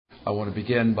I want to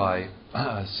begin by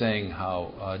saying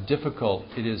how difficult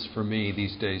it is for me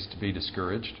these days to be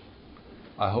discouraged.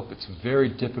 I hope it's very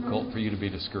difficult for you to be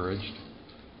discouraged.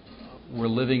 We're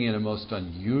living in a most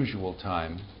unusual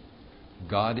time.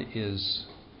 God is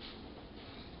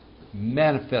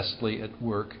manifestly at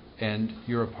work, and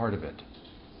you're a part of it.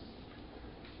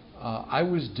 I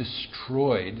was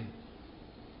destroyed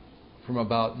from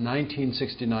about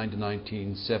 1969 to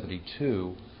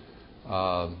 1972,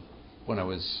 when I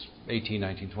was 18,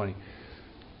 19, 20.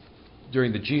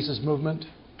 During the Jesus movement,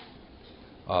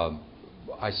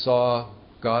 I saw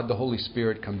God, the Holy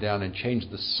Spirit, come down and change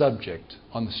the subject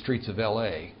on the streets of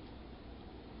L.A.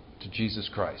 to Jesus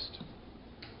Christ.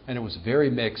 And it was very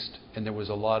mixed, and there was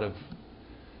a lot of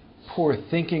poor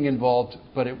thinking involved,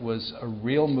 but it was a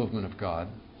real movement of God.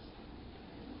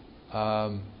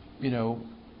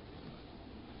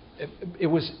 It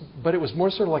was more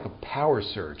sort of like a power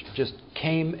surge. It just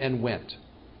came and went.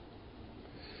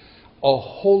 A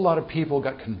whole lot of people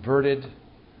got converted.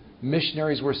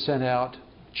 Missionaries were sent out.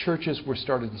 Churches were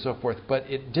started and so forth. But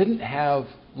it didn't have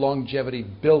longevity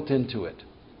built into it.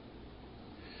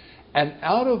 And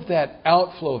out of that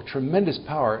outflow of tremendous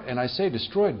power, and I say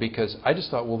destroyed because I just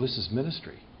thought, well, this is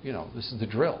ministry. This is the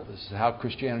drill. This is how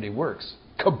Christianity works.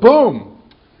 Kaboom!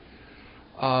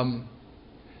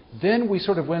 Then we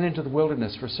sort of went into the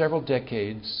wilderness for several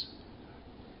decades,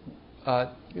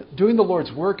 doing the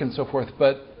Lord's work and so forth,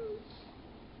 but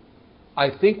I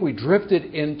think we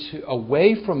drifted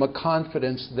away from a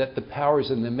confidence that the power is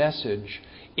in the message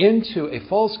into a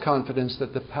false confidence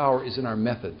that the power is in our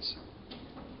methods.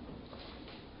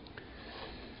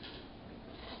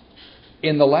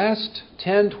 In the last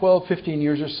 10, 12, 15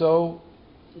 years or so,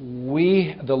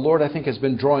 the Lord, I think, has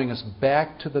been drawing us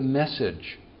back to the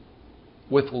message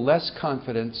with less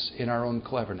confidence in our own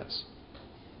cleverness.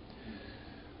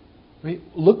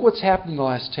 Look what's happened in the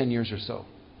last 10 years or so.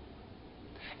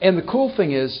 And the cool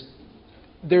thing is,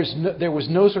 there was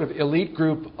no sort of elite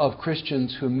group of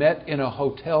Christians who met in a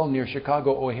hotel near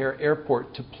Chicago O'Hare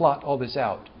Airport to plot all this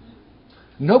out.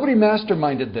 Nobody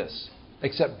masterminded this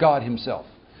except God Himself.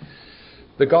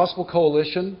 The Gospel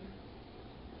Coalition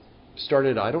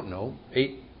started,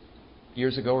 8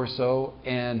 years ago or so,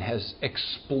 and has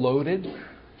exploded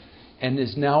and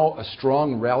is now a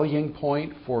strong rallying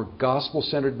point for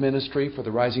gospel-centered ministry for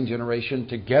the rising generation.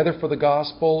 Together for the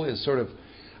Gospel is sort of,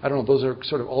 those are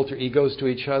sort of alter egos to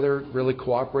each other, really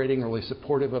cooperating, really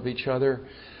supportive of each other.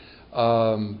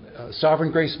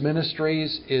 Sovereign Grace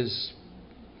Ministries is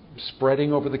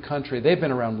spreading over the country. They've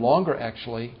been around longer,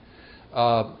 actually.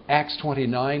 Acts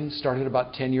 29 started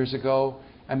about 10 years ago.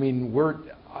 I'm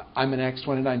an Acts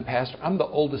 29 pastor. I'm the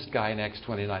oldest guy in Acts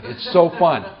 29. It's so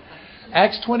fun.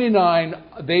 Acts 29,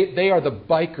 they are the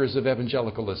bikers of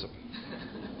evangelicalism.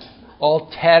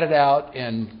 All tatted out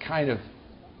and kind of...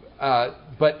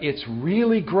 but it's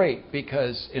really great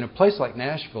because in a place like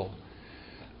Nashville,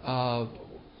 I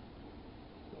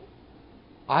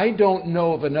don't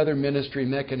know of another ministry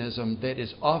mechanism that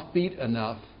is offbeat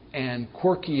enough and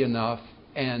quirky enough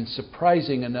and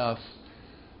surprising enough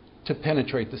to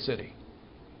penetrate the city.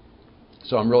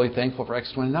 So I'm really thankful for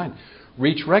X29.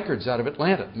 Reach Records out of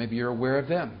Atlanta. Maybe you're aware of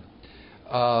them.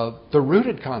 The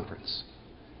Rooted Conference.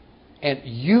 And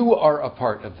you are a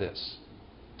part of this.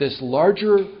 This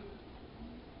larger,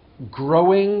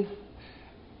 growing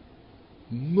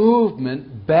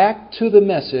movement back to the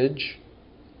message.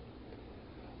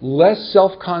 Less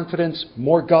self-confidence,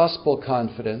 more gospel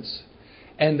confidence.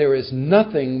 And there is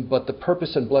nothing but the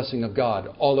purpose and blessing of God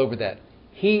all over that.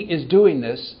 He is doing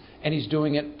this, and He's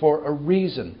doing it for a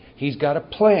reason. He's got a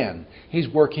plan. He's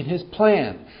working His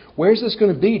plan. Where's this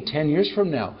going to be 10 years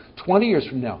from now, 20 years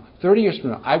from now, 30 years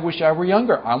from now? I wish I were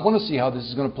younger. I want to see how this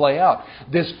is going to play out.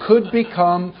 This could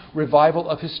become revival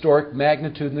of historic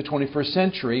magnitude in the 21st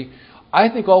century. I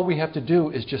think all we have to do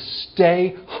is just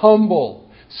stay humble,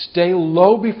 stay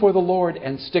low before the Lord,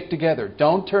 and stick together.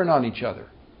 Don't turn on each other.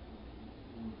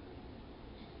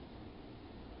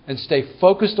 And stay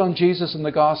focused on Jesus and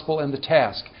the gospel and the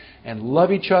task. And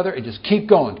love each other and just keep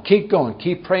going, keep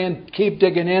praying, keep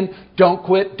digging in. Don't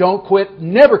quit,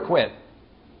 never quit.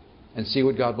 And see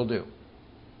what God will do.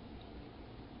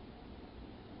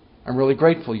 I'm really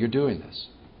grateful you're doing this.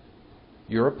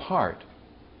 You're a part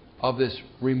of this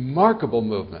remarkable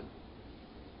movement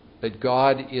that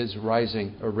God is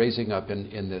raising up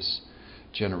in this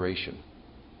generation.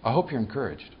 I hope you're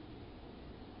encouraged.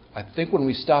 I think when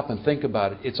we stop and think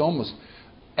about it, it's almost,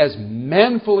 as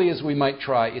manfully as we might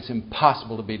try, it's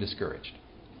impossible to be discouraged.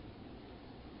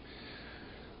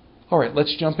 All right,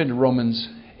 let's jump into Romans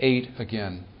 8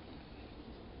 again.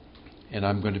 And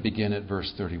I'm going to begin at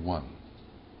verse 31.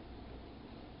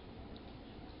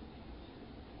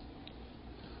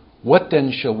 What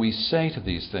then shall we say to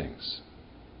these things?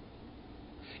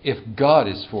 If God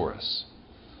is for us,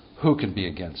 who can be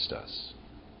against us?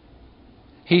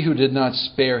 He who did not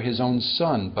spare his own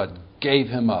Son, but gave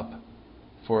him up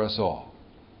for us all,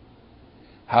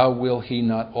 how will he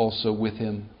not also with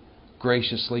him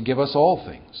graciously give us all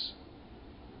things?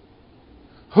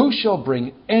 Who shall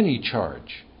bring any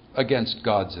charge against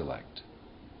God's elect?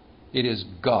 It is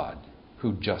God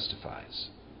who justifies.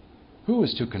 Who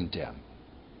is to condemn?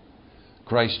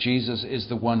 Christ Jesus is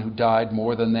the one who died,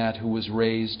 more than that, who was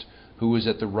raised, who is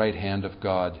at the right hand of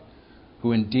God,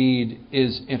 who indeed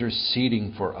is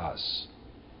interceding for us.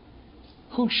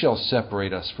 Who shall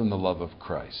separate us from the love of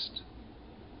Christ?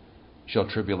 Shall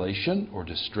tribulation or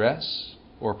distress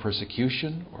or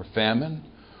persecution or famine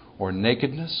or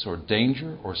nakedness or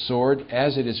danger or sword,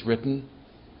 as it is written,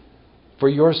 for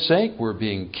your sake we're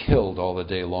being killed all the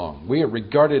day long. We are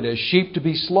regarded as sheep to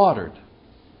be slaughtered.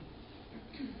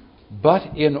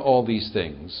 But in all these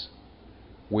things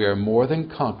we are more than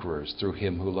conquerors through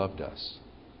him who loved us.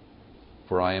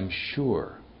 For I am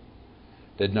sure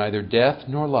that neither death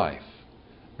nor life,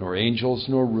 nor angels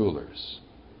nor rulers,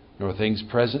 nor things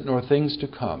present nor things to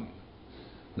come,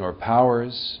 nor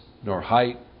powers, nor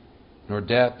height, nor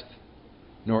depth,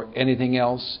 nor anything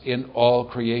else in all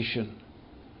creation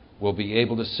will be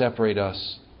able to separate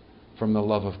us from the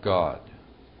love of God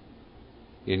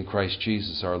in Christ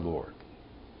Jesus our Lord.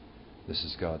 This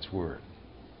is God's Word.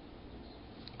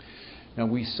 Now,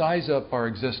 we size up our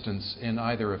existence in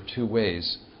either of two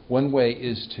ways. One way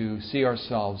is to see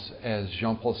ourselves, as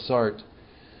Jean-Paul Sartre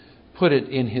put it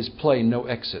in his play, No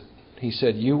Exit. He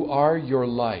said, "You are your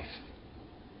life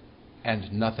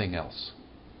and nothing else."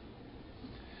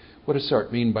 What does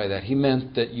Sartre mean by that? He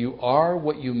meant that you are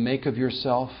what you make of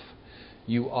yourself.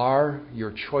 You are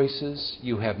your choices.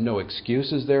 You have no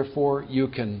excuses, therefore. You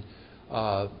can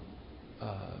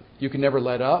never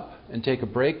let up and take a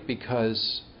break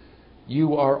because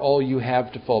you are all you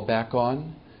have to fall back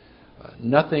on.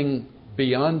 Nothing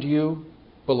beyond you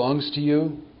belongs to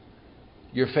you.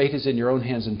 Your fate is in your own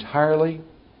hands entirely.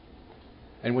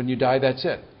 And when you die, that's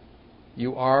it.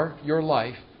 You are your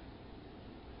life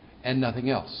and nothing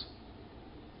else.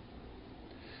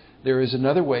 There is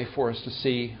another way for us to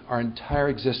see our entire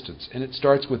existence, and it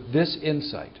starts with this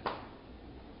insight.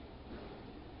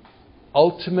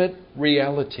 Ultimate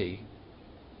reality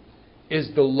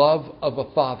is the love of a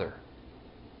father.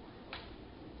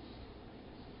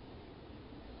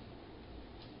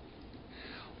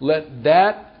 Let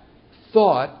that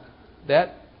thought,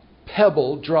 that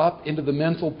pebble, drop into the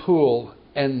mental pool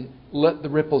and let the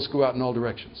ripples go out in all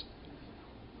directions.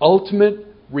 Ultimate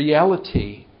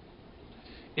reality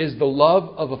is the love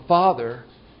of a father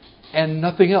and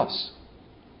nothing else.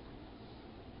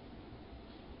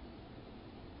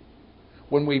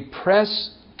 When we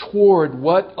press toward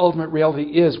what ultimate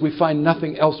reality is, we find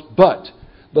nothing else but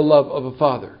the love of a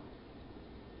father.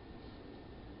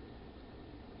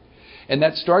 And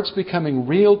that starts becoming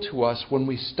real to us when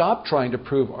we stop trying to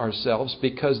prove ourselves,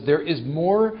 because there is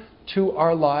more to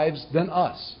our lives than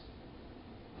us.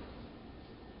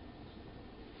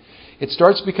 It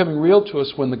starts becoming real to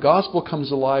us when the gospel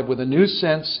comes alive with a new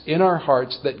sense in our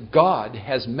hearts that God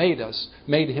has made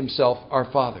himself our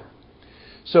Father.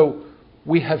 So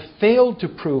we have failed to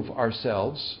prove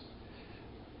ourselves.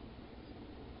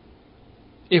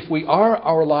 If we are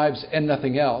our lives and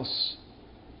nothing else,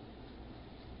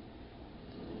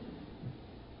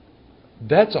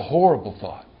 that's a horrible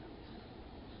thought.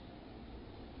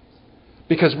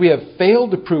 Because we have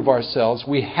failed to prove ourselves,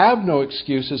 we have no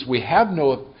excuses, we have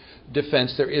no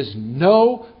defense. There is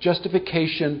no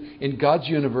justification in God's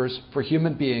universe for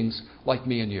human beings like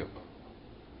me and you.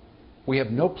 We have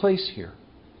no place here.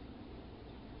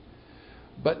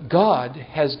 But God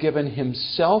has given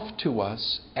himself to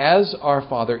us as our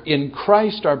Father. In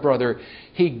Christ our brother,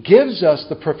 he gives us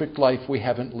the perfect life we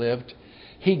haven't lived.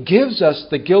 He gives us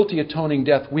the guilty atoning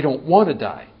death we don't want to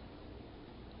die.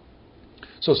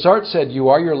 So Sartre said, you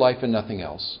are your life and nothing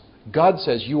else. God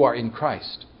says you are in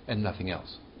Christ and nothing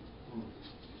else.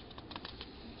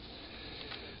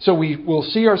 So we will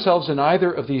see ourselves in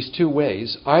either of these two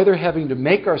ways, either having to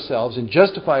make ourselves and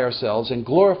justify ourselves and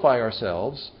glorify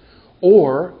ourselves,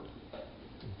 or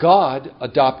God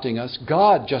adopting us,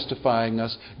 God justifying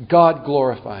us, God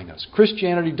glorifying us.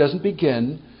 Christianity doesn't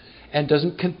begin and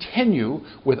doesn't continue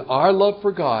with our love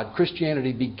for God.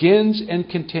 Christianity begins and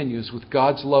continues with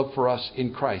God's love for us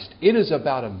in Christ. It is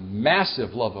about a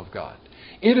massive love of God.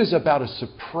 It is about a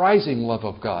surprising love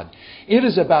of God. It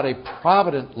is about a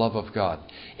provident love of God.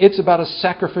 It's about a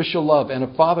sacrificial love and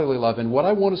a fatherly love. And what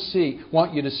I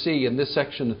want you to see in this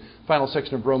section, final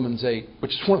section of Romans 8,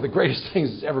 which is one of the greatest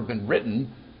things that's ever been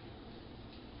written,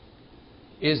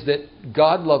 is that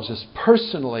God loves us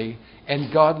personally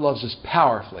and God loves us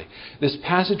powerfully. This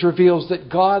passage reveals that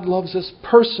God loves us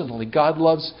personally. God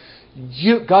loves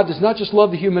you. God does not just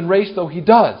love the human race, though He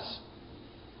does.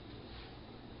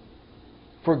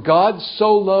 For God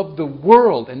so loved the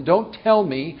world, and don't tell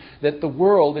me that the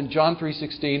world in John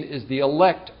 3:16 is the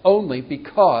elect only,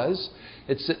 because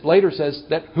it later says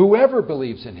that whoever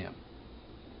believes in Him.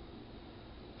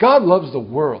 God loves the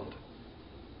world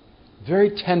very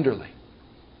tenderly.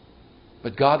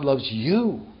 But God loves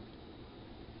you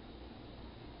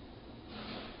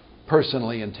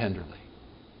personally and tenderly.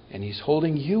 And He's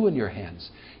holding you in your hands.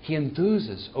 He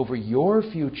enthuses over your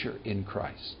future in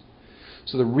Christ.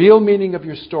 So the real meaning of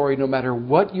your story, no matter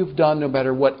what you've done, no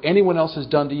matter what anyone else has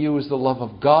done to you, is the love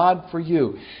of God for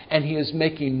you. And He is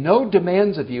making no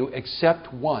demands of you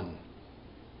except one: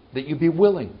 that you be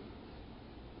willing.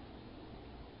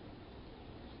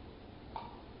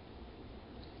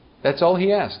 That's all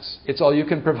He asks. It's all you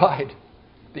can provide.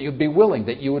 That you'd be willing,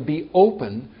 that you would be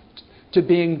open to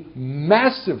being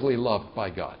massively loved by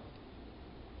God.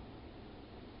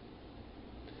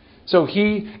 So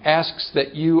He asks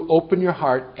that you open your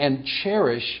heart and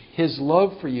cherish His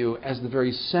love for you as the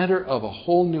very center of a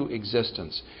whole new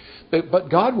existence.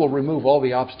 But God will remove all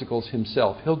the obstacles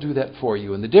Himself. He'll do that for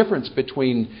you. And the difference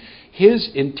between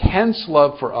His intense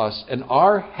love for us and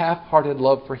our half-hearted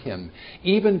love for Him,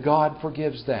 even God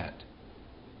forgives that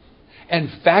and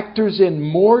factors in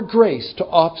more grace to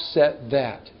offset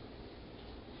that.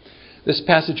 This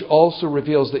passage also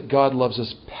reveals that God loves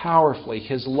us powerfully.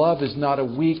 His love is not a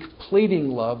weak, pleading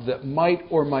love that might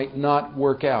or might not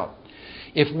work out.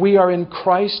 If we are in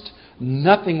Christ,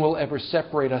 nothing will ever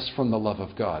separate us from the love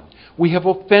of God. We have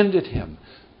offended Him.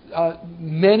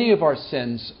 Many of our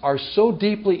sins are so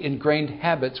deeply ingrained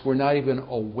habits we're not even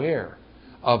aware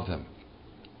of them.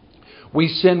 We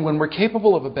sin when we're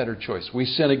capable of a better choice. We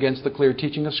sin against the clear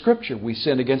teaching of Scripture. We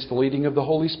sin against the leading of the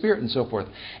Holy Spirit and so forth.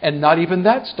 And not even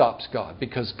that stops God,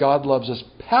 because God loves us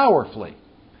powerfully.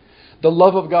 The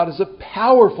love of God is a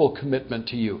powerful commitment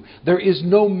to you. There is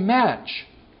no match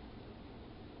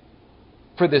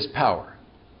for this power.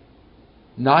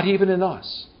 Not even in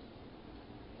us.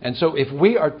 And so if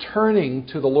we are turning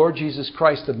to the Lord Jesus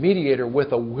Christ, the mediator,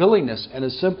 with a willingness and a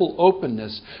simple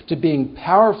openness to being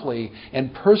powerfully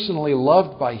and personally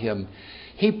loved by Him,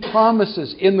 He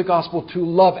promises in the gospel to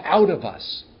love out of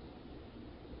us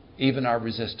even our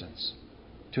resistance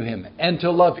to Him, and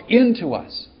to love into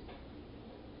us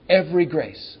every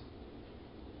grace.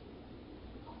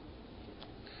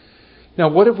 Now,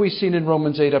 what have we seen in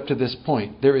Romans 8 up to this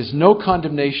point? There is no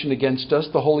condemnation against us.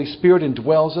 The Holy Spirit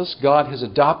indwells us. God has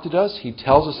adopted us. He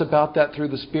tells us about that through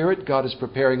the Spirit. God is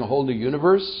preparing a whole new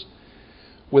universe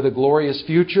with a glorious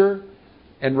future.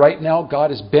 And right now,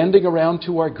 God is bending around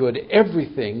to our good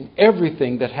everything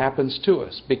that happens to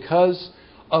us. Because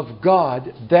of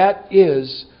God, that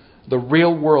is the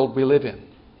real world we live in.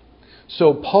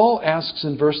 So Paul asks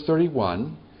in verse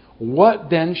 31, what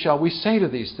then shall we say to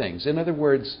these things? In other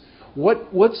words,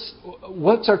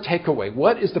 what's our takeaway?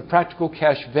 What is the practical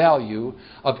cash value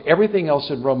of everything else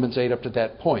in Romans 8 up to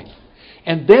that point?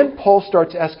 And then Paul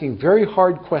starts asking very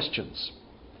hard questions.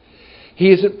 He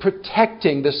isn't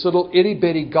protecting this little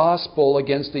itty-bitty gospel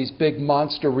against these big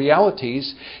monster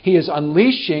realities. He is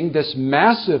unleashing this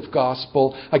massive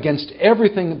gospel against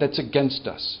everything that's against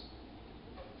us.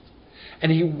 And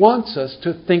he wants us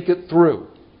to think it through.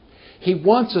 He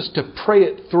wants us to pray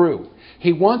it through.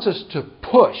 He wants us to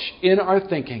push in our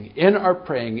thinking, in our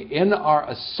praying, in our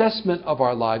assessment of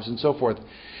our lives and so forth,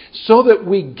 so that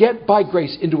we get by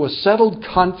grace into a settled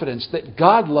confidence that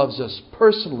God loves us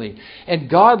personally and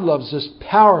God loves us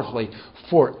powerfully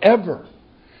forever.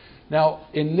 Now,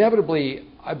 inevitably,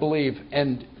 I believe,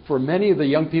 and for many of the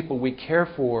young people we care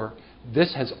for,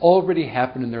 this has already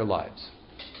happened in their lives.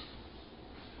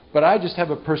 But I just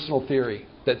have a personal theory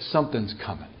that something's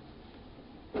coming.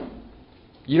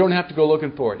 You don't have to go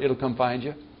looking for it. It'll come find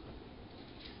you.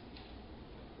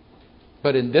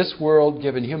 But in this world,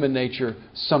 given human nature,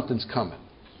 something's coming.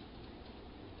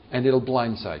 And it'll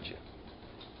blindside you.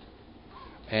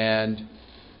 And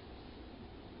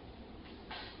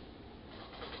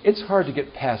it's hard to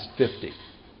get past 50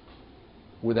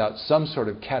 without some sort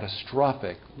of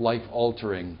catastrophic,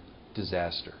 life-altering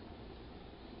disaster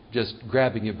just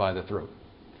grabbing you by the throat.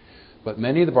 But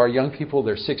many of our young people,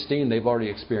 they're 16, they've already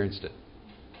experienced it.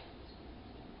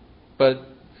 But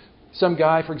Some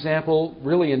guy, for example,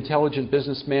 really intelligent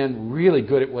businessman, really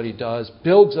good at what he does,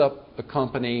 builds up a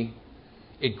company.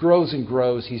 It grows and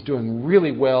grows. He's doing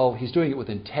really well. He's doing it with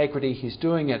integrity. He's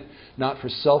doing it not for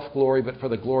self-glory, but for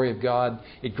the glory of God.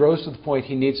 It grows to the point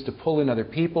he needs to pull in other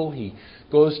people. He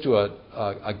goes to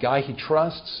a guy he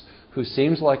trusts who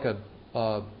seems like a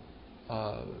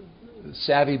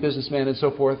savvy businessman and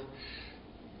so forth,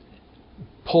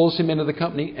 pulls him into the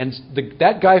company, and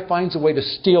that guy finds a way to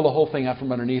steal the whole thing out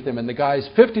from underneath him. And the guy's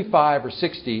 55 or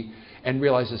 60 and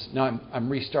realizes, no, I'm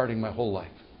restarting my whole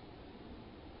life.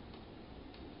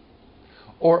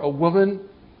 Or a woman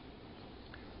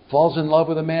falls in love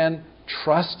with a man,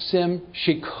 trusts him.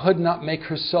 She could not make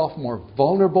herself more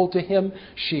vulnerable to him.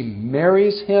 She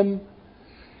marries him,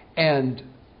 and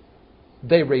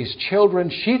they raise children.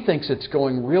 She thinks it's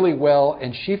going really well,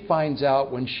 and she finds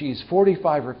out when she's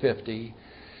 45 or 50,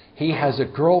 he has a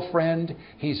girlfriend.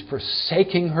 He's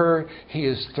forsaking her. He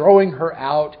is throwing her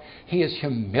out. He is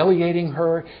humiliating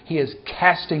her. He is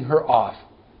casting her off.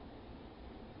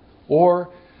 Or,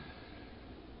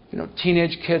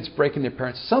 teenage kids breaking their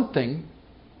parents. Something.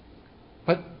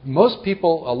 But most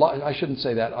people, I shouldn't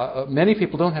say that. Many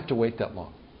people don't have to wait that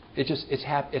long.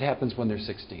 It happens when they're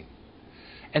 16.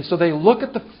 And so they look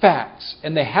at the facts,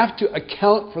 and they have to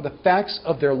account for the facts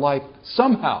of their life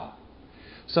somehow.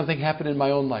 Something happened in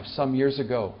my own life some years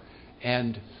ago,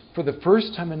 and for the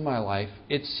first time in my life,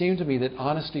 it seemed to me that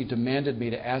honesty demanded me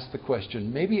to ask the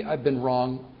question, maybe I've been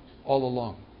wrong all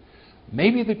along.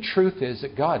 Maybe the truth is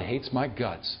that God hates my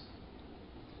guts.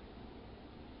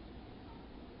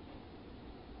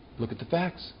 Look at the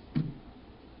facts.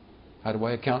 How do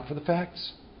I account for the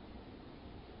facts?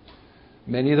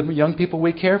 Many of the young people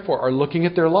we care for are looking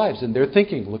at their lives and they're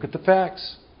thinking, look at the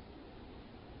facts.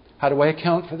 How do I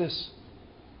account for this?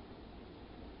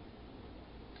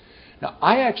 Now,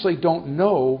 I actually don't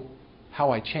know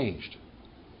how I changed.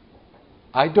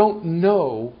 I don't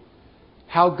know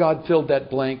how God filled that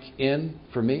blank in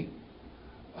for me.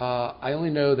 I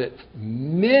only know that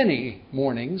many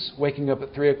mornings, waking up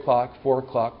at 3 o'clock, 4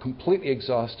 o'clock, completely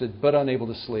exhausted but unable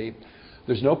to sleep,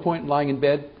 there's no point in lying in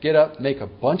bed. Get up, make a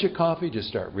bunch of coffee, just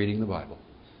start reading the Bible.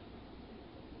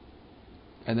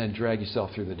 And then drag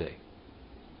yourself through the day.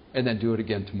 And then do it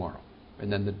again tomorrow.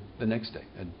 And then the next day.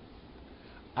 And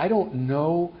I don't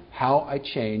know how I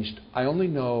changed. I only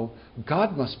know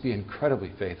God must be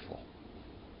incredibly faithful.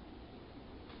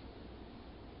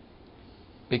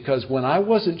 Because when I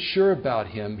wasn't sure about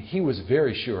Him, He was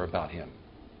very sure about Him.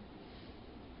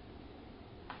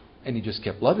 And He just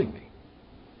kept loving me.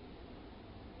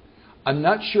 I'm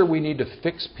not sure we need to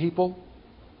fix people.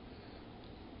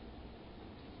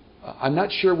 I'm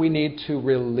not sure we need to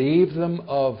relieve them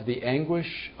of the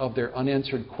anguish of their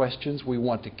unanswered questions. We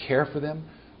want to care for them,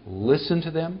 listen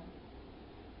to them,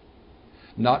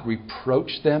 not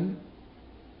reproach them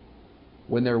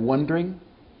when they're wondering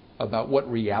about what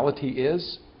reality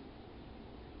is,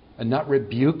 and not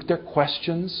rebuke their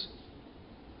questions,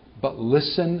 but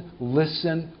listen,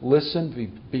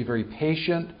 be very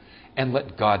patient, and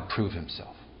let God prove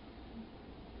Himself.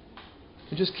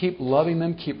 And just keep loving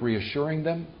them, keep reassuring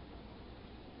them,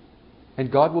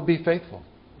 and God will be faithful,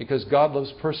 because God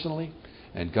loves personally,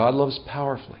 and God loves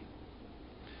powerfully.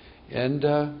 And,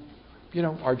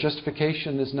 our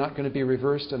justification is not going to be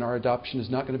reversed, and our adoption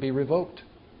is not going to be revoked.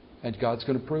 And God's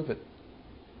going to prove it.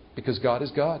 Because God is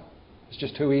God. It's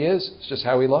just who He is. It's just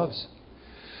how He loves.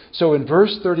 So in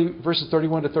verses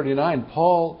 31 to 39,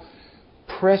 Paul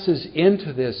presses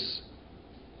into this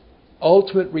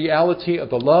ultimate reality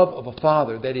of the love of a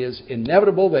Father that is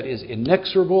inevitable, that is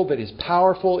inexorable, that is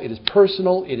powerful, it is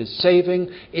personal, it is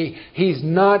saving. He's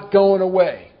not going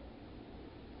away.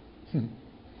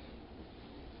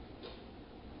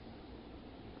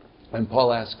 And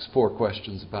Paul asks 4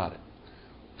 questions about it.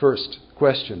 First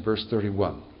question, verse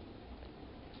 31.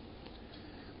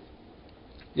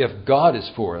 If God is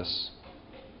for us,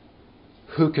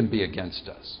 who can be against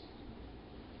us?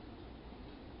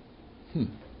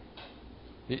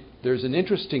 There's an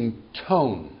interesting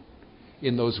tone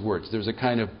in those words. There's a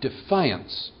kind of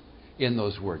defiance in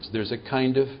those words. There's a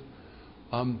kind of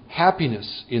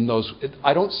happiness in those.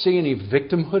 I don't see any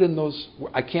victimhood in those.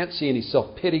 I can't see any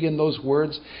self-pity in those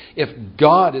words. If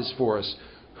God is for us,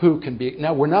 who can be?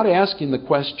 Now, we're not asking the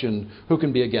question, who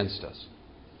can be against us?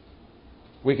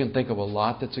 We can think of a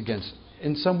lot that's against.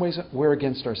 In some ways, we're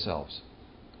against ourselves.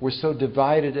 We're so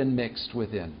divided and mixed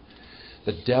within.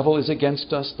 The devil is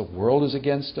against us. The world is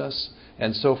against us,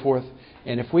 and so forth.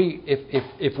 And if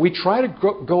we try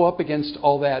to go up against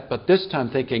all that, but this time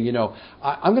thinking,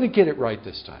 I'm going to get it right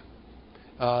this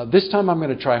time. This time I'm going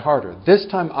to try harder. This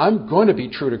time I'm going to be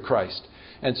true to Christ.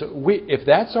 And so if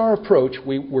that's our approach,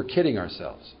 we're kidding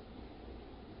ourselves.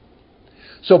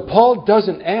 So Paul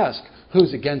doesn't ask,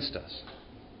 who's against us?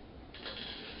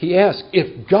 He asks,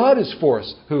 if God is for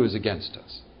us, who is against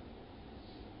us?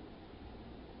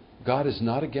 God is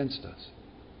not against us.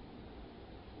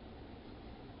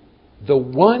 The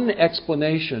one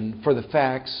explanation for the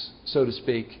facts, so to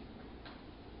speak,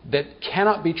 that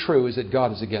cannot be true is that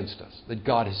God is against us, that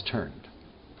God has turned,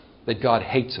 that God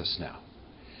hates us now.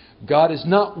 God is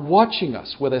not watching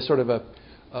us with a sort of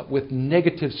with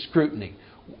negative scrutiny,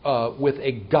 with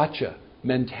a gotcha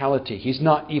mentality. He's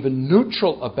not even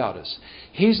neutral about us.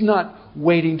 He's not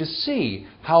waiting to see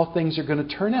how things are going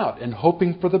to turn out and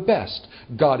hoping for the best.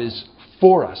 God is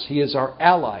for us. He is our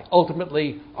ally,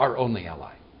 ultimately our only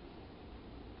ally.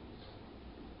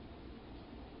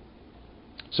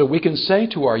 So we can say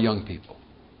to our young people,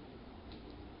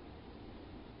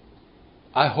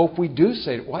 I hope we do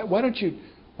say, why don't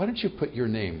you put your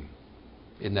name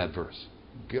in that verse?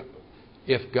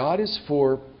 If God is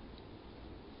for,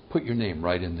 put your name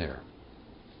right in there.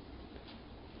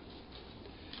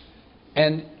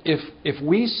 And if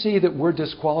we see that we're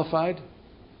disqualified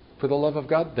for the love of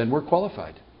God, then we're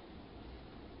qualified.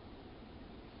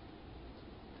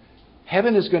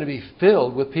 Heaven is going to be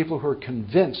filled with people who are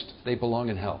convinced they belong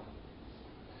in hell.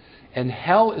 And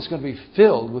hell is going to be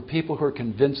filled with people who are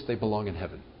convinced they belong in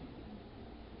heaven.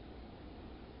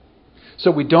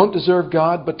 So we don't deserve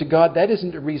God, but to God, that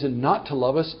isn't a reason not to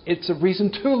love us. It's a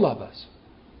reason to love us.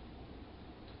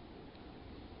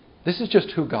 This is just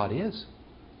who God is.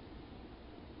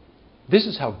 This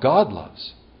is how God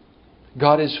loves.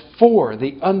 God is for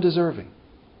the undeserving.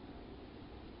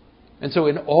 And so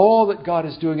in all that God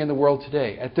is doing in the world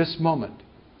today, at this moment,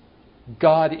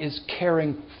 God is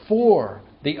caring for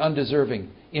the undeserving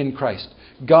in Christ.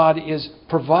 God is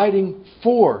providing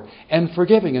for and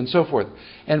forgiving and so forth.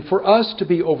 And for us to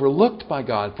be overlooked by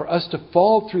God, for us to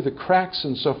fall through the cracks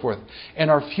and so forth, and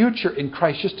our future in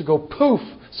Christ just to go poof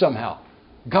somehow,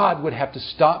 God would have to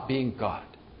stop being God.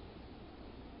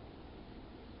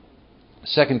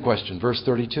 Second question, verse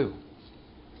 32.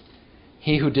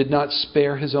 He who did not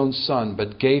spare his own son,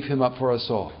 but gave him up for us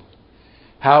all,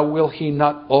 how will he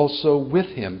not also with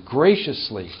him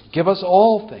graciously give us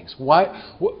all things?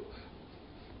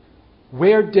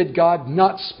 Where did God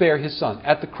not spare his son?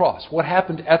 At the cross. What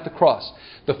happened at the cross?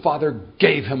 The Father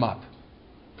gave him up.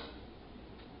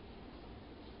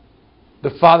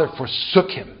 The Father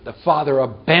forsook him. The Father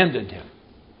abandoned him.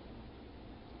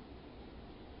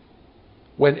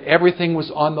 When everything was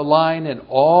on the line and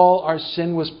all our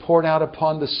sin was poured out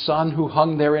upon the Son who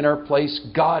hung there in our place,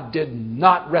 God did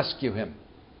not rescue him.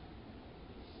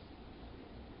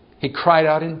 He cried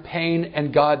out in pain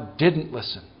and God didn't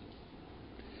listen.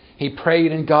 He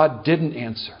prayed and God didn't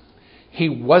answer. He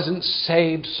wasn't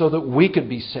saved so that we could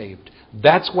be saved.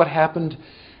 That's what happened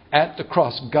at the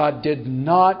cross. God did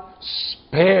not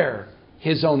spare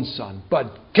his own Son,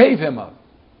 but gave him up.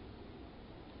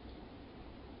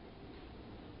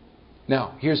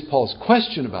 Now, here's Paul's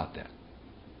question about that.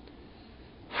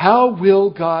 How will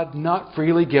God not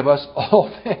freely give us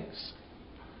all things?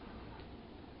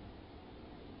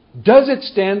 Does it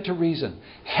stand to reason,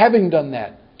 having done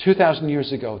that 2,000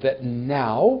 years ago, that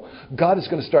now God is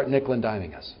going to start nickel and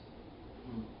diming us?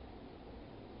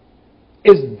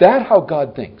 Is that how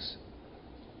God thinks?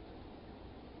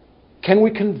 Can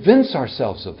we convince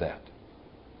ourselves of that?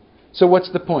 So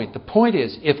what's the point? The point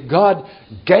is, if God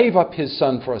gave up his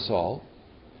Son for us all,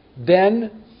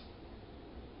 then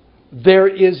there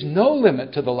is no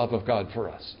limit to the love of God for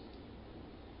us.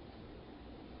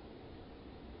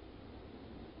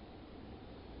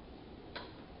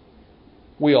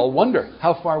 We all wonder,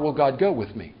 how far will God go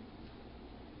with me?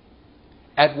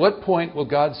 At what point will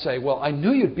God say, well, I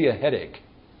knew you'd be a headache,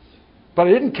 but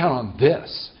I didn't count on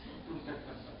this.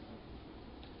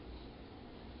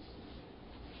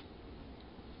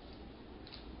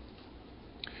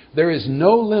 There is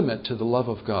no limit to the love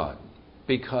of God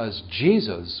because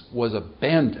Jesus was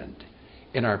abandoned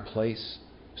in our place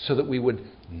so that we would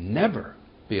never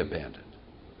be abandoned.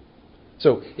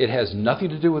 So it has nothing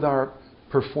to do with our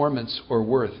performance or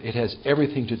worth. It has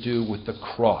everything to do with the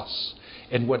cross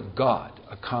and what God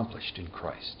accomplished in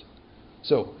Christ.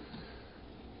 So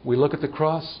we look at the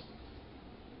cross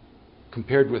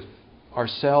compared with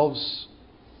ourselves,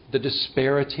 the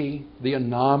disparity, the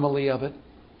anomaly of it,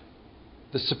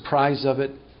 the surprise of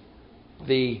it,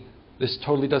 this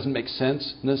totally doesn't make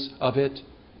sense-ness of it.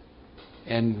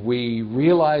 And we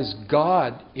realize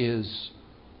God is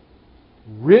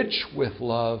rich with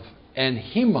love and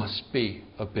he must be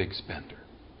a big spender.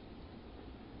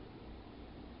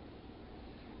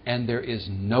 And there is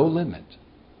no limit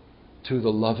to the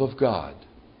love of God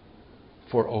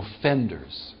for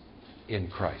offenders in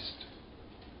Christ.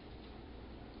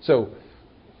 So,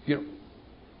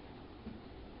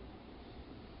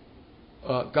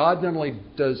 God not only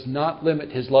does not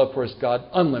limit His love for us,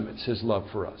 God unlimits His love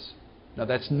for us. Now,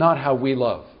 that's not how we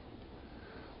love.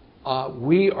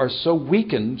 We are so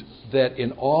weakened that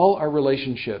in all our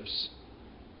relationships,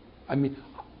 I've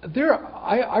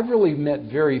really met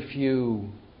very few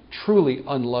truly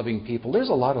unloving people. There's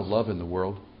a lot of love in the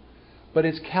world, but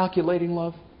it's calculating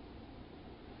love.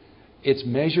 It's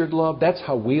measured love. That's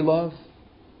how we love.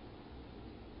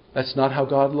 That's not how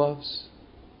God loves.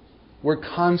 We're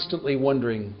constantly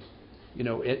wondering,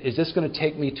 is this going to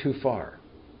take me too far?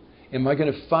 Am I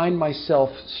going to find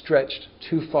myself stretched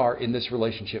too far in this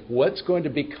relationship? What's going to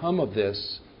become of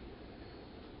this?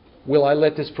 Will I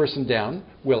let this person down?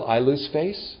 Will I lose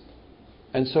face?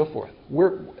 And so forth.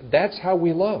 That's how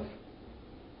we love.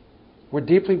 We're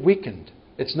deeply weakened.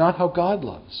 It's not how God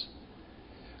loves.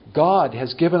 God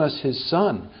has given us His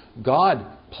Son. God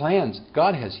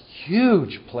has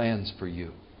huge plans for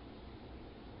you.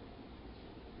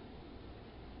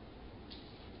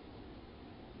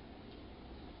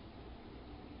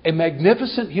 A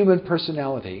magnificent human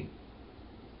personality,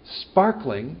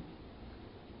 sparkling,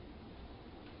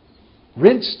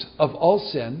 rinsed of all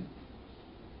sin,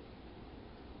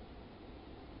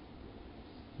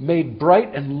 made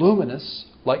bright and luminous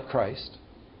like Christ,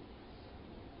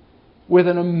 with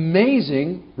an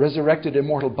amazing resurrected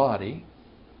immortal body.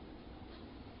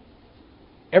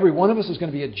 Every one of us is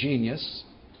going to be a genius.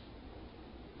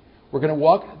 We're going to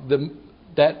walk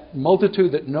that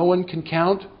multitude that no one can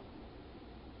count,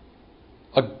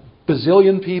 a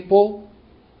bazillion people.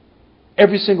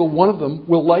 Every single one of them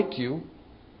will like you.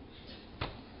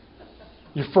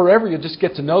 Forever you just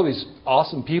get to know these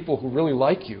awesome people who really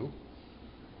like you.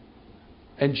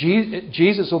 And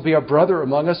Jesus will be our brother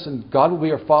among us, and God will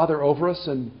be our Father over us.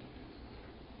 And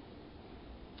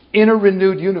in a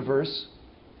renewed universe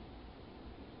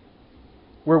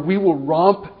where we will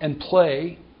romp and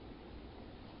play,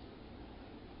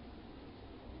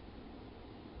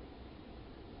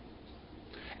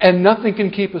 and nothing can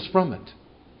keep us from it.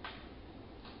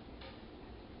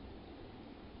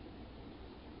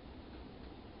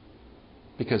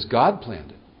 Because God planned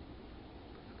it.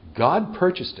 God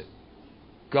purchased it.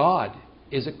 God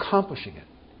is accomplishing it.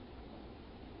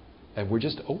 And we're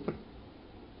just open.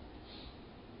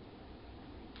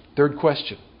 Third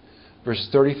question, verses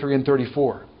 33 and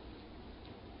 34.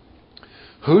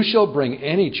 Who shall bring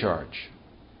any charge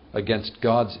against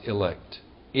God's elect?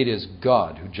 It is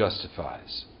God who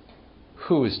justifies.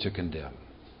 Who is to condemn?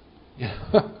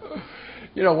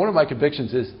 One of my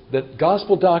convictions is that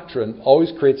gospel doctrine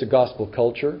always creates a gospel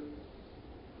culture.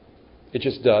 It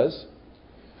just does.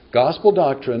 Gospel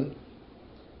doctrine,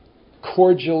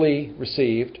 cordially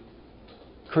received,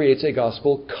 creates a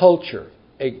gospel culture,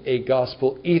 a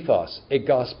gospel ethos, a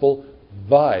gospel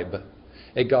vibe,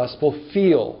 a gospel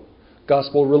feel,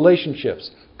 gospel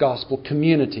relationships, gospel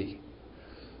community.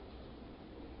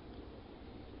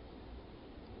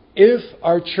 If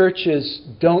our churches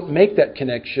don't make that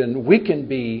connection, we can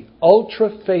be ultra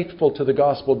faithful to the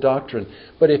gospel doctrine.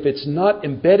 But if it's not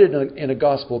embedded in a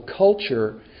gospel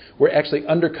culture, we're actually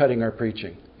undercutting our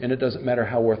preaching. And it doesn't matter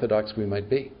how orthodox we might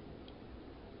be.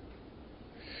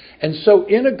 And so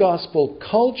in a gospel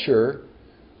culture,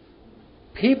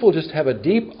 people just have a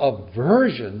deep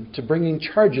aversion to bringing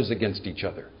charges against each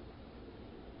other.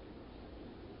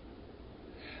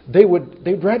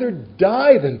 They'd rather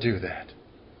die than do that.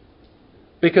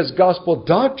 Because gospel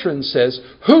doctrine says,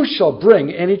 who shall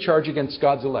bring any charge against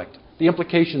God's elect? The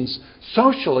implications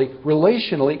socially,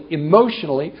 relationally,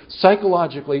 emotionally,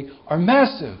 psychologically are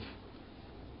massive.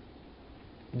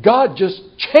 God just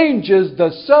changes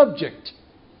the subject.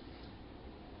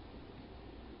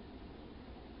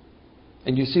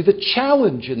 And you see the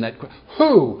challenge in that.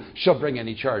 Who shall bring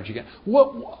any charge against?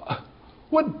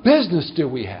 What business do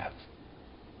we have?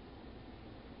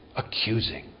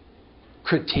 Accusing,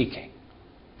 critiquing,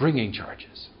 bringing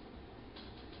charges.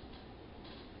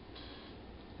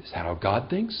 Is that how God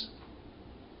thinks?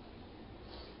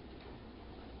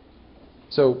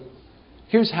 So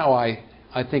here's how I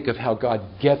think of how God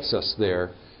gets us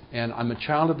there. And I'm a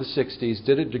child of the 60s,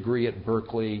 did a degree at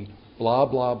Berkeley, blah,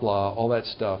 blah, blah, all that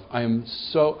stuff. I am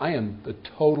the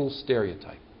total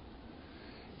stereotype.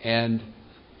 And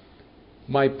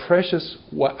my precious,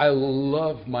 I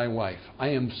love my wife. I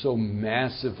am so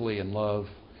massively in love,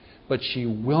 but she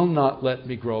will not let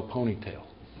me grow a ponytail.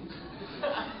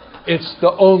 It's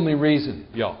the only reason,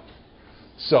 y'all.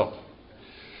 So,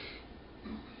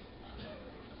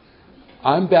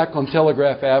 I'm back on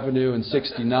Telegraph Avenue in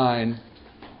 69,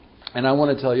 and I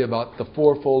want to tell you about the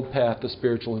fourfold path to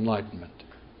spiritual enlightenment.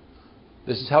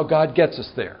 This is how God gets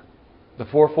us there. The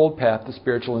fourfold path to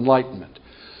spiritual enlightenment.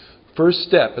 First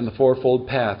step in the fourfold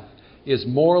path is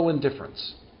moral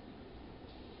indifference.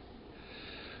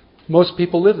 Most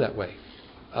people live that way.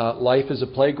 Life is a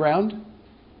playground.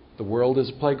 The world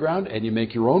is a playground, and you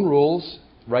make your own rules.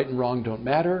 Right and wrong don't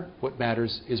matter. What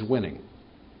matters is winning,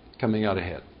 coming out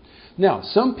ahead. Now,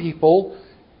 some people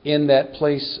in that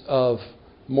place of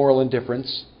moral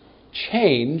indifference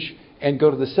change and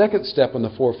go to the second step on the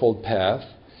fourfold path,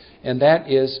 and that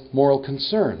is moral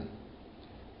concern.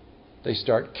 They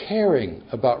start caring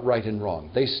about right and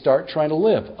wrong. They start trying to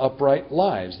live upright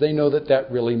lives. They know that that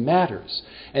really matters.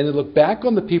 And they look back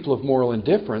on the people of moral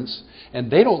indifference, and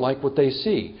they don't like what they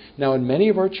see. Now, in many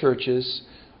of our churches,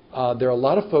 there are a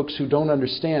lot of folks who don't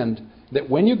understand that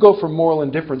when you go from moral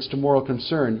indifference to moral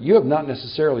concern, you have not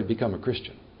necessarily become a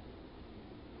Christian.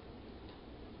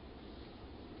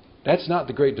 That's not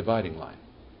the great dividing line.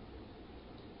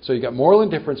 So you've got moral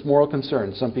indifference, moral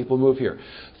concern. Some people move here.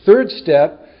 Third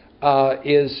step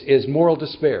is moral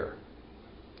despair.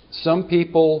 Some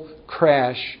people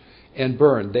crash and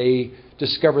burn. They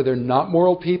discover they're not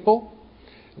moral people.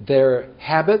 Their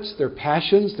habits, their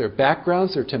passions, their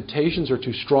backgrounds, their temptations are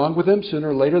too strong with them.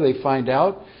 Sooner or later they find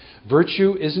out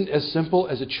virtue isn't as simple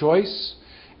as a choice,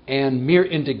 and mere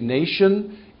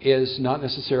indignation is not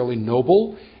necessarily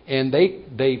noble. And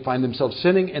they find themselves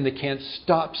sinning, and they can't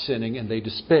stop sinning, and they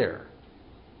despair.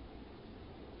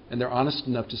 And they're honest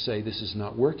enough to say, this is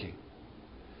not working.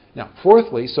 Now,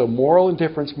 fourthly, so moral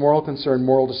indifference, moral concern,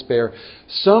 moral despair.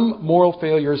 Some moral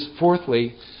failures,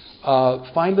 fourthly,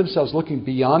 find themselves looking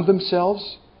beyond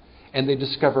themselves, and they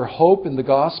discover hope in the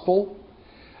gospel.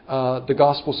 The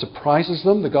gospel surprises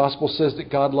them. The gospel says that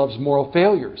God loves moral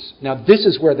failures. Now, this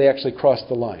is where they actually cross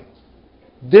the line.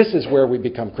 This is where we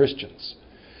become Christians.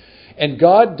 And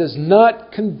God does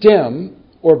not condemn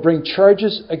or bring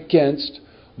charges against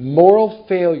moral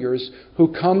failures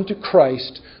who come to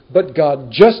Christ, but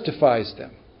God justifies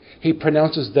them. He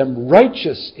pronounces them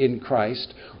righteous in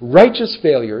Christ, righteous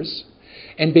failures,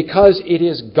 and because it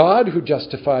is God who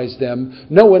justifies them,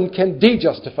 no one can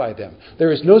de-justify them.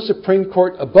 There is no Supreme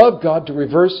Court above God to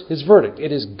reverse His verdict.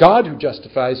 It is God who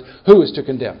justifies. Who is to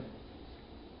condemn?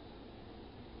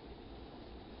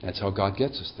 That's how God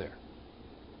gets us there.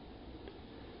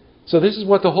 So this is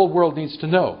what the whole world needs to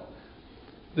know.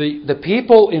 The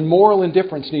people in moral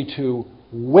indifference need to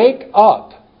wake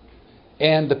up,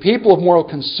 and the people of moral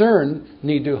concern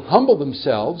need to humble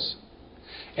themselves,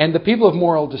 and the people of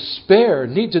moral despair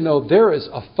need to know there is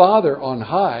a Father on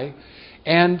high,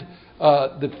 and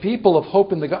the people of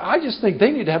hope in the God, I just think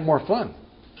they need to have more fun.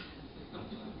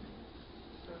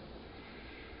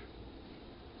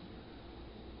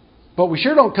 But we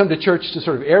sure don't come to church to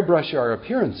sort of airbrush our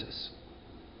appearances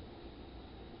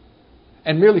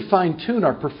and merely fine-tune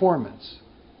our performance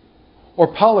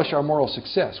or polish our moral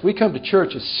success. We come to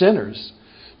church as sinners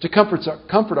to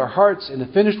comfort our hearts in the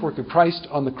finished work of Christ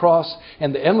on the cross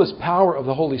and the endless power of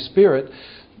the Holy Spirit,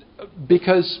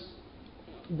 because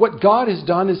what God has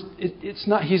done is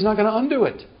He's not going to undo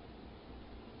it.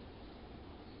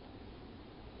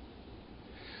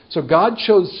 So God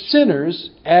chose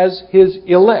sinners as His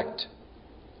elect,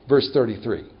 verse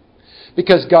 33,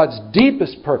 because God's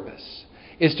deepest purpose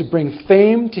is to bring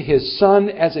fame to His Son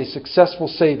as a successful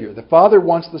Savior. The Father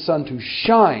wants the Son to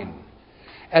shine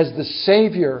as the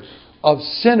Savior of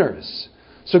sinners.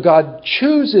 So God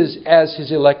chooses as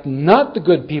His elect not the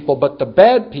good people, but the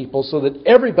bad people, so that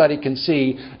everybody can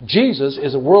see Jesus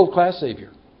is a world-class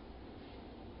Savior.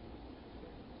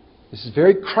 This is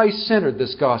very Christ-centered,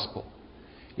 this gospel.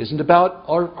 It isn't about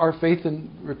our faith and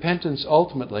repentance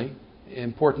ultimately,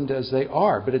 important as they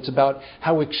are, but it's about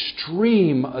how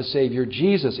extreme a Savior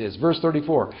Jesus is. Verse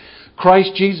 34,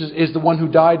 Christ Jesus is the one who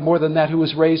died, more than that, who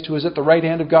was raised, who is at the right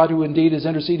hand of God, who indeed is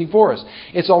interceding for us.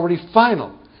 It's already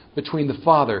final between the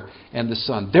Father and the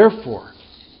Son. Therefore,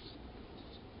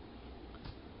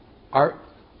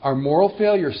 our moral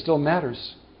failure still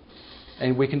matters,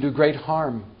 and we can do great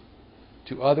harm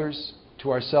to others,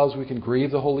 to ourselves. We can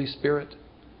grieve the Holy Spirit.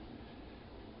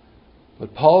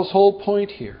 But Paul's whole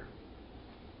point here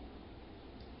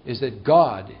is that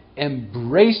God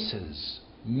embraces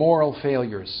moral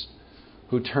failures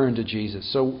who turn to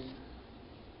Jesus. So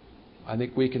I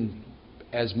think we can,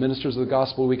 as ministers of the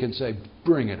gospel, we can say,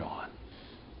 bring it on.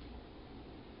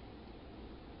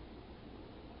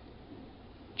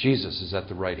 Jesus is at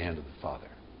the right hand of the Father.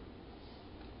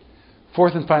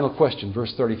 Fourth and final question,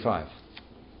 verse 35.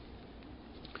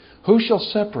 Who shall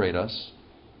separate us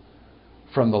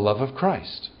from the love of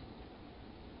Christ?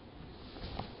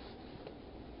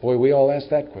 Boy, we all ask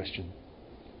that question.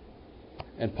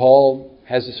 And Paul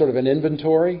has a sort of an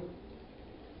inventory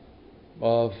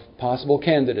of possible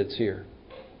candidates here.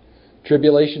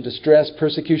 Tribulation, distress,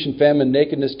 persecution, famine,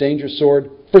 nakedness, danger, sword,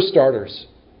 for starters.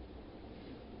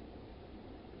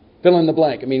 Fill in the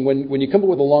blank. I mean, when you come up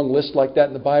with a long list like that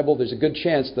in the Bible, there's a good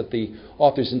chance that the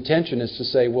author's intention is to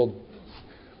say, well,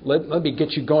 let me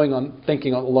get you going on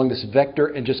thinking along this vector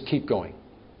and just keep going.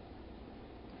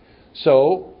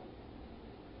 So,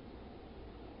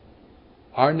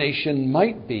 our nation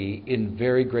might be in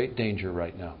very great danger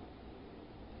right now.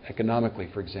 Economically,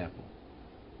 for example.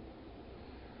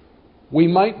 We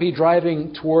might be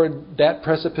driving toward that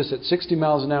precipice at 60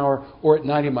 miles an hour or at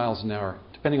 90 miles an hour,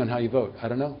 depending on how you vote. I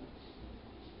don't know.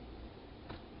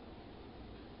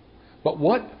 But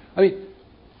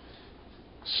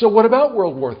so what about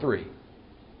World War III?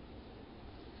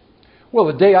 Well,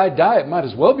 the day I die, it might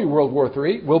as well be World War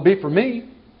III. Will be for me.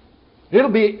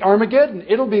 It'll be Armageddon.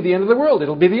 It'll be the end of the world.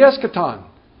 It'll be the eschaton.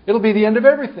 It'll be the end of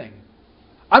everything.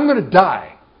 I'm going to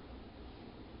die.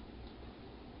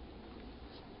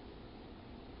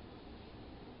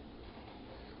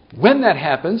 When that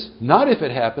happens, not if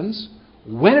it happens,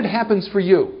 when it happens for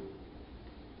you.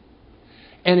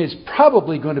 And it's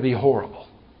probably going to be horrible.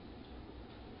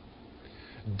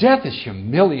 Death is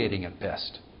humiliating at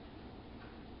best.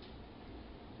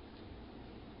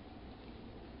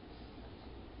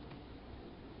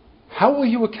 How will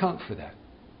you account for that?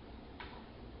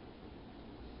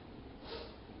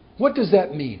 What does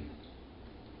that mean?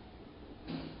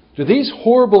 Do these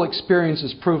horrible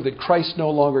experiences prove that Christ no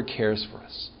longer cares for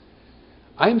us?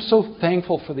 I am so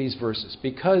thankful for these verses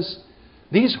because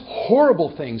these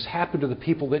horrible things happen to the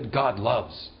people that God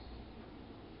loves.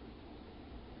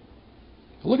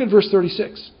 Look at verse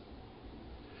 36.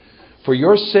 For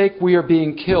your sake we are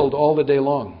being killed all the day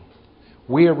long.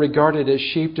 We are regarded as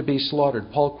sheep to be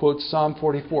slaughtered. Paul quotes Psalm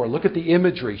 44. Look at the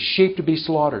imagery. Sheep to be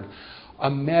slaughtered.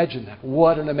 Imagine that.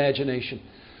 What an imagination.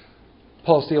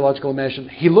 Paul's theological imagination.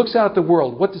 He looks out at the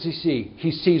world. What does he see?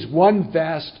 He sees one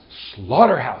vast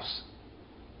slaughterhouse.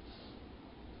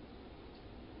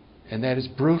 And that is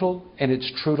brutal and it's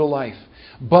true to life.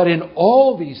 But in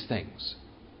all these things,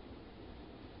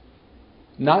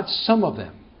 not some of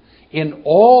them, in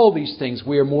all these things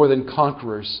we are more than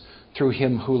conquerors through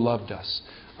Him who loved us.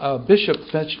 Bishop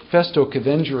Festo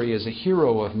Kavengere is a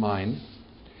hero of mine.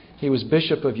 He was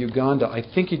Bishop of Uganda. I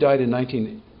think he died in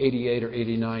 1988 or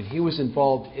 89. He was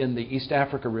involved in the East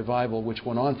Africa revival, which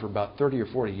went on for about 30 or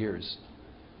 40 years.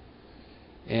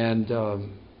 And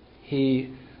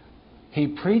he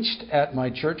preached at my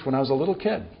church when I was a little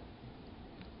kid.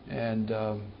 And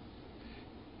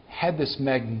had this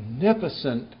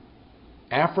magnificent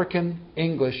African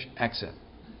English accent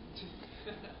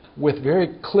with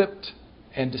very clipped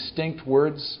and distinct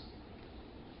words.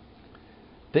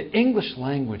 The English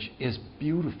language is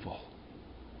beautiful.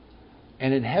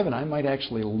 And in heaven, I might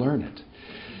actually learn it.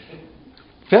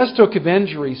 Festo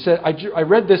Kavengere said, I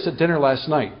read this at dinner last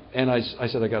night, and I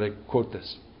said, I got to quote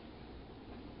this.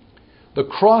 The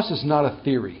cross is not a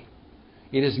theory.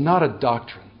 It is not a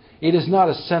doctrine. It is not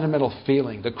a sentimental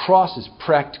feeling. The cross is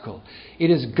practical.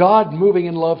 It is God moving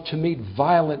in love to meet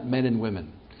violent men and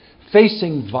women,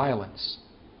 facing violence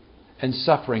and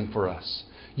suffering for us.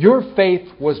 Your faith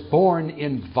was born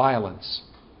in violence.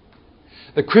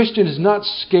 The Christian is not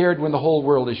scared when the whole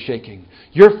world is shaking.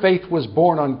 Your faith was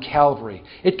born on Calvary.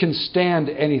 It can stand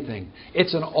anything.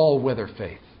 It's an all-weather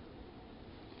faith.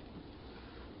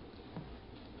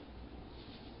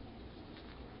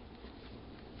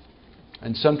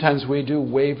 And sometimes we do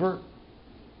waver.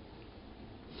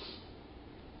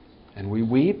 And we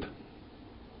weep.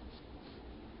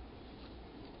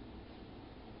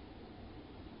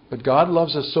 But God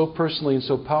loves us so personally and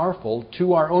so powerful,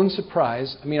 to our own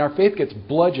surprise. I mean, our faith gets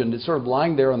bludgeoned. It's sort of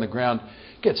lying there on the ground.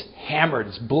 It gets hammered.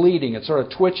 It's bleeding. It's sort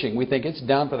of twitching. We think it's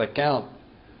down for the count.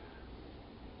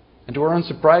 And to our own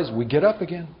surprise, we get up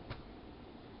again.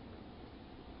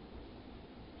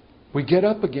 We get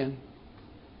up again.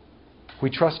 We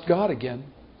trust God again.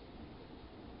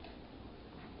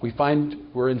 We find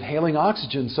we're inhaling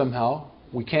oxygen somehow.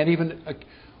 We can't even...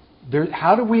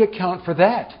 How do we account for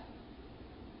that?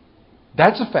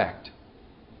 That's a fact.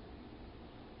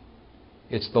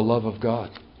 It's the love of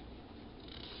God.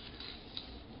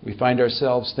 We find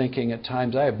ourselves thinking at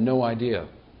times, I have no idea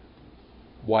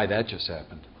why that just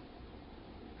happened.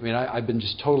 I mean, I've been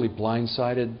just totally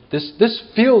blindsided. This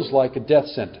feels like a death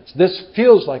sentence. This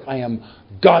feels like I am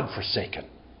God-forsaken.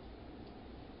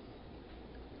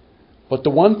 But the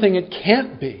one thing it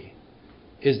can't be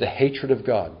is the hatred of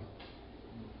God.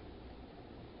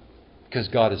 Because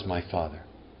God is my Father.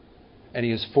 And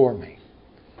He is for me.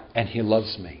 and He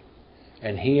loves me.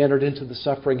 And He entered into the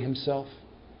suffering Himself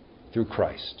through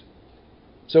Christ.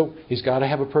 So He's got to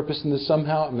have a purpose in this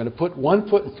somehow. I'm going to put one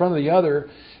foot in front of the other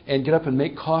and get up and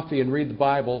make coffee and read the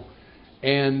Bible.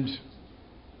 And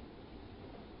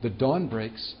the dawn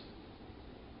breaks.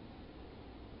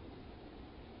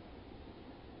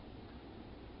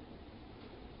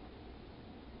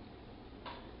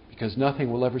 Because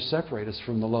nothing will ever separate us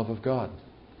from the love of God.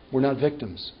 We're not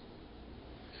victims.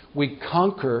 We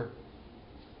conquer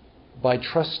by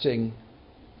trusting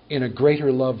in a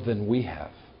greater love than we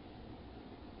have.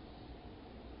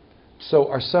 So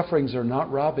our sufferings are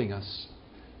not robbing us.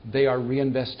 They are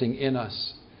reinvesting in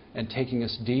us and taking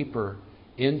us deeper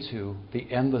into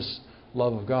the endless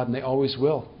love of God. And they always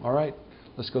will. All right,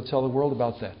 let's go tell the world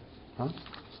about that. Huh?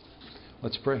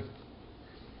 Let's pray.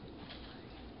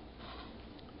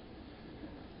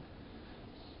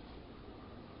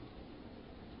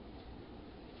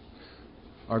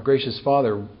 Our gracious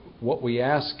Father, what we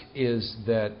ask is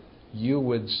that You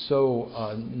would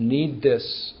so knead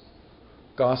this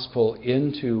gospel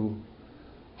into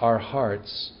our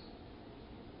hearts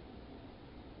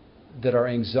that our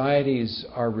anxieties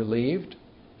are relieved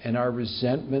and our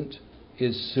resentment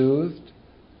is soothed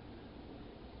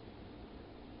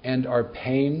and our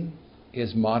pain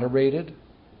is moderated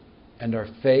and our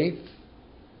faith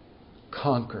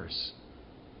conquers.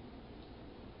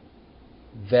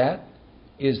 That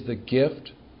is the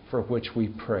gift for which we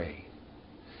pray.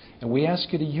 And we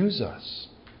ask You to use us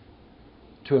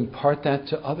to impart that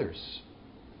to others.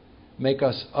 Make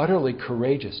us utterly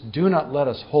courageous. Do not let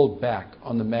us hold back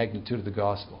on the magnitude of the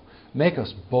gospel. Make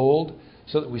us bold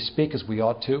so that we speak as we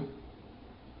ought to.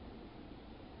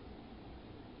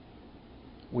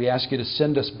 We ask You to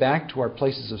send us back to our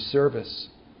places of service,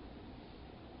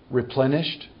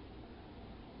 replenished,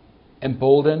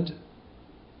 emboldened.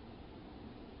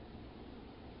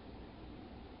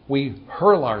 We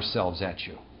hurl ourselves at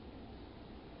You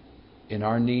in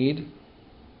our need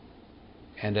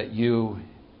and at You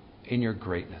in Your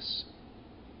greatness.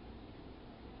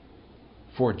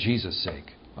 For Jesus'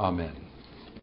 sake, amen.